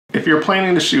If you're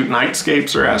planning to shoot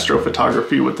nightscapes or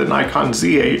astrophotography with the Nikon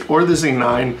Z8 or the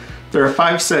Z9, there are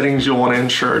 5 settings you'll want to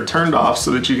ensure are turned off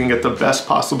so that you can get the best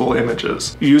possible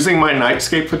images. Using my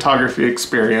nightscape photography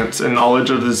experience and knowledge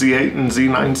of the Z8 and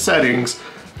Z9 settings,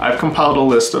 I've compiled a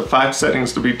list of 5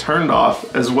 settings to be turned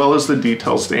off, as well as the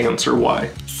details to answer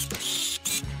why.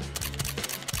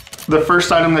 The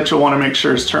first item that you'll want to make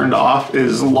sure is turned off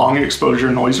is long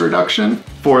exposure noise reduction.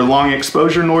 For long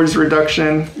exposure noise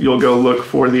reduction, you'll go look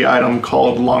for the item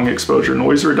called long exposure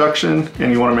noise reduction,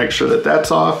 and you want to make sure that that's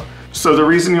off. So the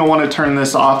reason you'll want to turn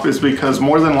this off is because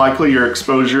more than likely your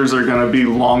exposures are going to be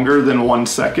longer than 1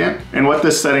 second. And what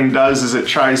this setting does is it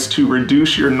tries to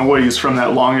reduce your noise from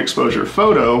that long exposure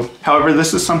photo. However,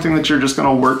 this is something that you're just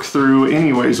going to work through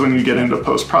anyways when you get into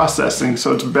post-processing,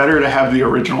 so it's better to have the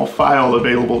original file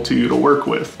available to you to work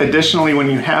with. Additionally, when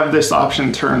you have this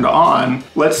option turned on,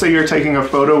 let's say you're taking a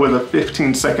photo with a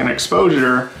 15-second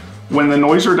exposure. When the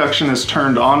noise reduction is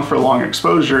turned on for long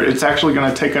exposure, it's actually going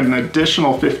to take an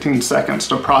additional 15 seconds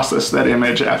to process that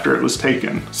image after it was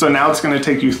taken. So now it's going to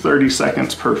take you 30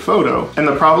 seconds per photo. And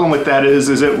the problem with that is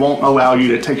it won't allow you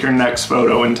to take your next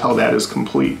photo until that is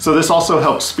complete. So this also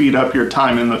helps speed up your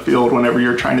time in the field whenever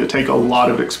you're trying to take a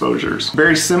lot of exposures.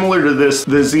 Very similar to this,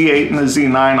 the Z8 and the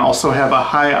Z9 also have a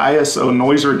high ISO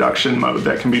noise reduction mode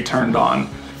that can be turned on.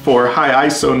 For high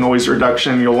ISO noise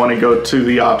reduction, you'll want to go to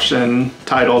the option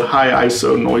titled High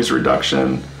ISO Noise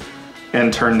Reduction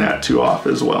and turn that to off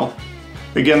as well.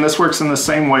 Again, this works in the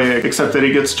same way, except that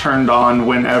it gets turned on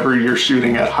whenever you're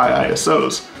shooting at high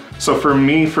ISOs. So for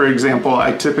me, for example,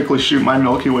 I typically shoot my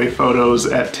Milky Way photos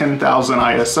at 10,000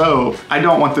 ISO. I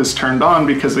don't want this turned on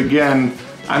because, again,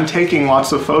 I'm taking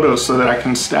lots of photos so that I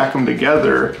can stack them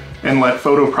together and let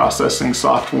photo processing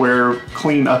software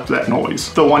clean up that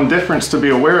noise. The one difference to be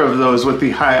aware of though is with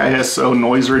the high ISO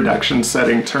noise reduction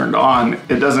setting turned on,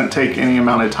 it doesn't take any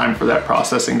amount of time for that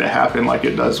processing to happen like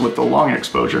it does with the long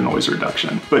exposure noise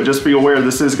reduction. But just be aware,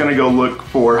 this is gonna go look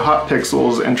for hot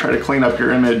pixels and try to clean up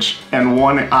your image, and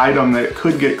one item that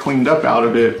could get cleaned up out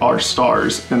of it are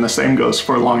stars, and the same goes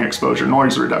for long exposure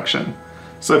noise reduction.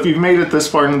 So if you've made it this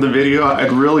far into the video,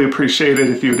 I'd really appreciate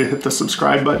it if you would hit the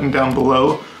subscribe button down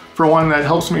below. For one, that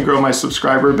helps me grow my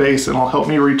subscriber base and will help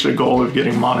me reach a goal of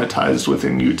getting monetized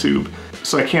within YouTube.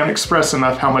 So I can't express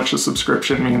enough how much a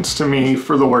subscription means to me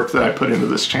for the work that I put into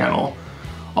this channel.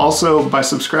 Also, by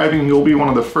subscribing, you'll be one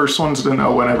of the first ones to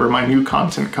know whenever my new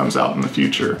content comes out in the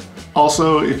future.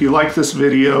 Also, if you like this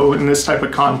video and this type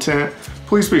of content,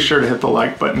 please be sure to hit the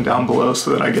like button down below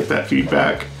so that I get that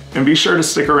feedback. And be sure to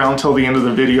stick around till the end of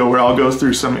the video where I'll go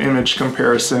through some image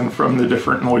comparison from the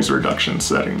different noise reduction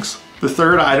settings. The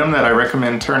third item that I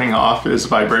recommend turning off is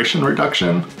vibration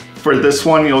reduction. For this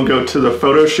one, you'll go to the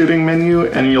photo shooting menu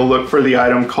and you'll look for the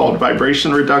item called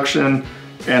vibration reduction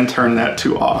and turn that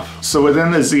to off. So within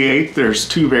the Z8, there's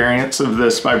 2 variants of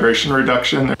this vibration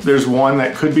reduction. There's one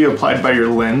that could be applied by your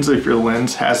lens if your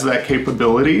lens has that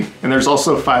capability. And there's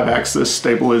also 5-axis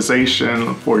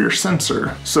stabilization for your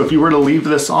sensor. So if you were to leave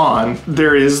this on,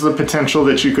 there is the potential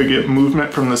that you could get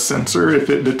movement from the sensor if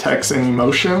it detects any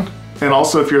motion. And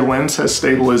also if your lens has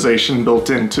stabilization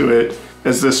built into it,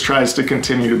 as this tries to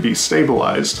continue to be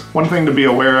stabilized. One thing to be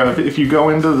aware of, if you go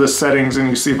into the settings and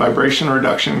you see vibration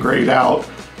reduction grayed out,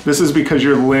 this is because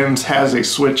your lens has a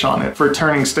switch on it for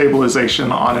turning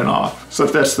stabilization on and off. So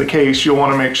if that's the case, you'll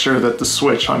want to make sure that the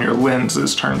switch on your lens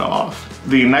is turned off.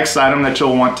 The next item that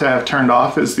you'll want to have turned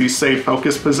off is the save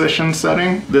focus position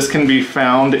setting. This can be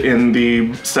found in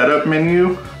the setup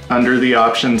menu under the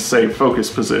option Save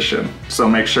Focus Position. So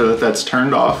make sure that that's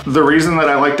turned off. The reason that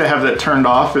I like to have that turned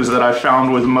off is that I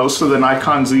found with most of the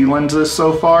Nikon Z lenses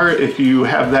so far, if you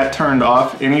have that turned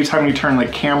off, anytime you turn the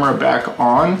camera back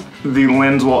on, the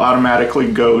lens will automatically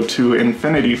go to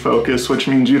infinity focus, which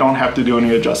means you don't have to do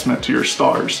any adjustment to your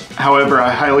stars. However,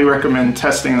 I highly recommend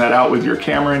testing that out with your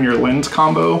camera and your lens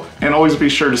combo, and always be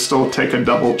sure to still take a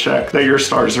double check that your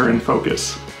stars are in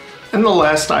focus. And the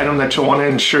last item that you'll want to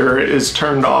ensure is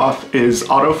turned off is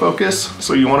autofocus.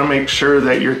 So you want to make sure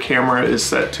that your camera is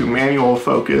set to manual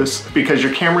focus, because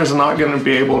your camera is not going to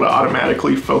be able to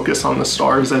automatically focus on the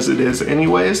stars as it is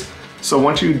anyways. So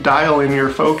once you dial in your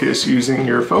focus using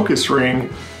your focus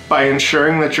ring, by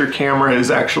ensuring that your camera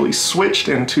is actually switched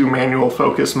into manual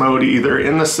focus mode, either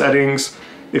in the settings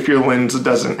if your lens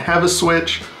doesn't have a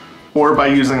switch, or by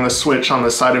using the switch on the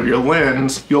side of your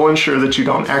lens, you'll ensure that you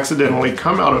don't accidentally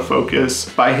come out of focus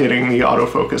by hitting the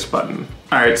autofocus button.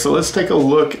 Alright, so let's take a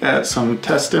look at some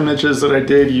test images that I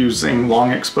did using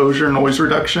long exposure noise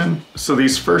reduction. So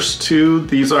these first 2,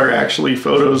 these are actually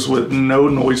photos with no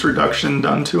noise reduction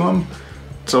done to them.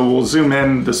 So we'll zoom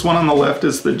in. This one on the left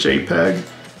is the JPEG,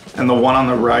 and the one on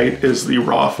the right is the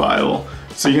RAW file.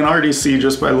 So you can already see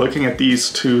just by looking at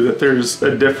these two that there's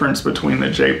a difference between the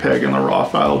JPEG and the RAW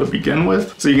file to begin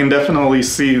with. So you can definitely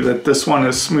see that this one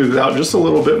is smoothed out just a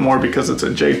little bit more because it's a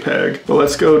JPEG. But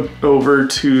let's go over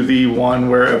to the one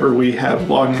wherever we have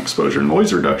long exposure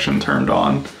noise reduction turned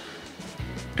on.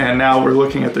 And now we're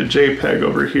looking at the JPEG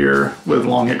over here with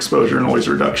long exposure noise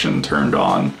reduction turned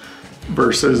on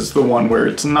versus the one where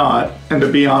it's not. And to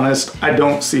be honest, I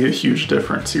don't see a huge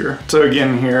difference here. So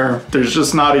again here, there's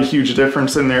just not a huge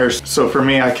difference in there. So for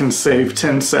me, I can save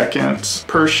 10 seconds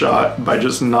per shot by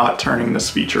just not turning this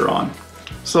feature on.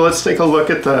 So let's take a look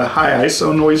at the high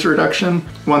ISO noise reduction.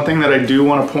 One thing that I do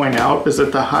want to point out is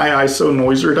that the high ISO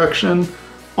noise reduction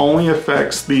only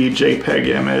affects the JPEG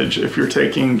image if you're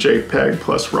taking JPEG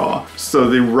plus RAW. So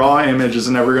the RAW image is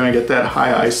never going to get that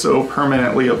high ISO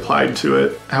permanently applied to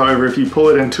it. However, if you pull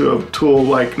it into a tool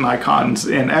like Nikon's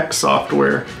ZX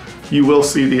software, you will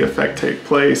see the effect take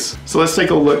place. So let's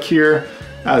take a look here.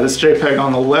 This JPEG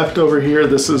on the left over here,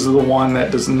 this is the one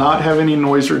that does not have any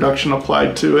noise reduction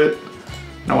applied to it.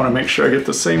 And I want to make sure I get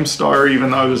the same star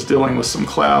even though I was dealing with some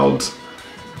clouds.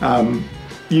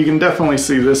 You can definitely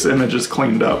see this image is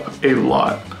cleaned up a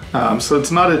lot. So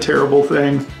it's not a terrible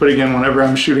thing, but again, whenever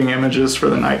I'm shooting images for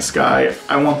the night sky,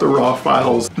 I want the RAW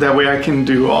files. That way I can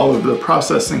do all of the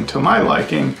processing to my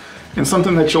liking. And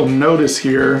something that you'll notice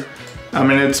here,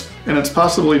 and it's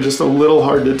possibly just a little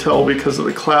hard to tell because of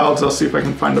the clouds. I'll see if I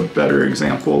can find a better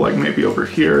example, like maybe over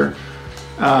here.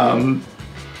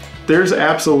 There's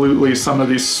absolutely some of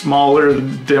these smaller,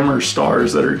 dimmer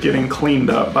stars that are getting cleaned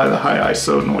up by the high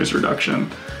ISO noise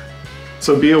reduction.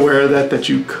 So be aware of that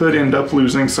you could end up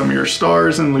losing some of your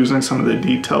stars and losing some of the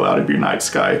detail out of your night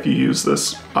sky if you use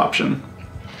this option.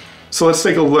 So let's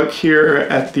take a look here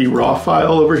at the RAW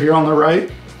file over here on the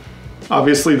right.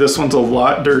 Obviously this one's a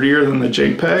lot dirtier than the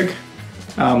JPEG.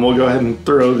 We'll go ahead and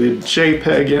throw the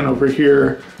JPEG in over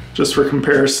here just for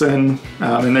comparison,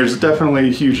 and there's definitely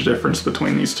a huge difference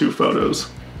between these two photos.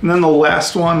 And then the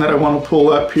last one that I want to pull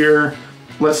up here,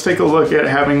 let's take a look at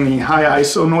having the high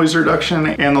ISO noise reduction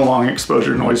and the long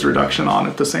exposure noise reduction on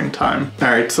at the same time. All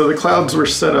right, so the clouds were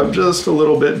set up just a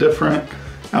little bit different.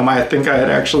 I think I had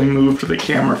actually moved the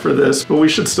camera for this, but we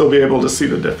should still be able to see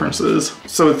the differences.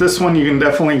 So with this one, you can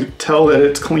definitely tell that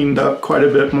it's cleaned up quite a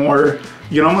bit more.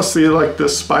 You can almost see like the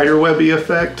spiderwebby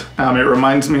effect. It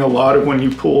reminds me a lot of when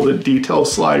you pull the detail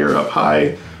slider up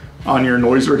high on your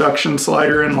noise reduction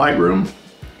slider in Lightroom.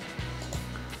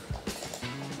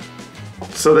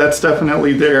 So that's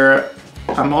definitely there.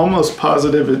 I'm almost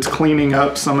positive it's cleaning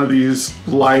up some of these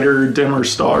lighter, dimmer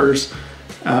stars.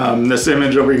 This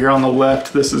image over here on the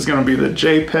left, this is going to be the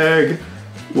JPEG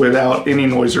without any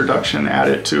noise reduction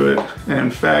added to it. And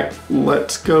in fact,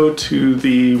 let's go to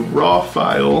the RAW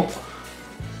file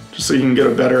just so you can get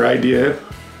a better idea.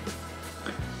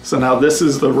 So now this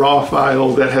is the RAW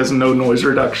file that has no noise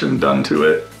reduction done to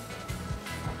it.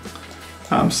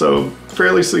 So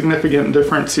fairly significant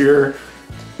difference here.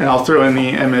 And I'll throw in the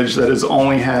image that has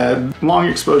only had long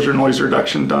exposure noise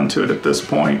reduction done to it at this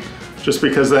point, just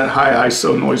because that high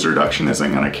ISO noise reduction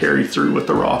isn't going to carry through with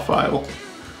the RAW file.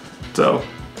 So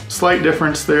slight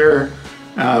difference there,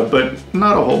 but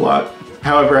not a whole lot.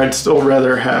 However, I'd still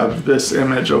rather have this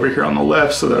image over here on the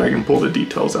left so that I can pull the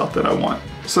details out that I want.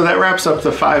 So that wraps up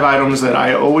the 5 items that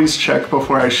I always check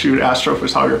before I shoot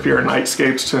astrophotography or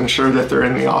nightscapes to ensure that they're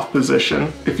in the off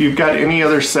position. If you've got any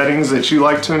other settings that you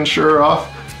like to ensure are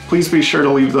off, please be sure to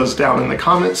leave those down in the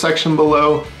comment section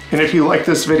below. And if you like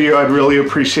this video, I'd really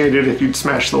appreciate it if you'd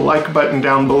smash the like button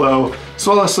down below, as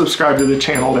well as subscribe to the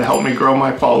channel to help me grow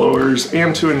my followers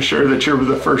and to ensure that you're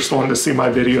the first one to see my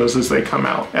videos as they come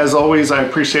out. As always, I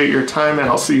appreciate your time and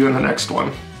I'll see you in the next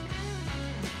one.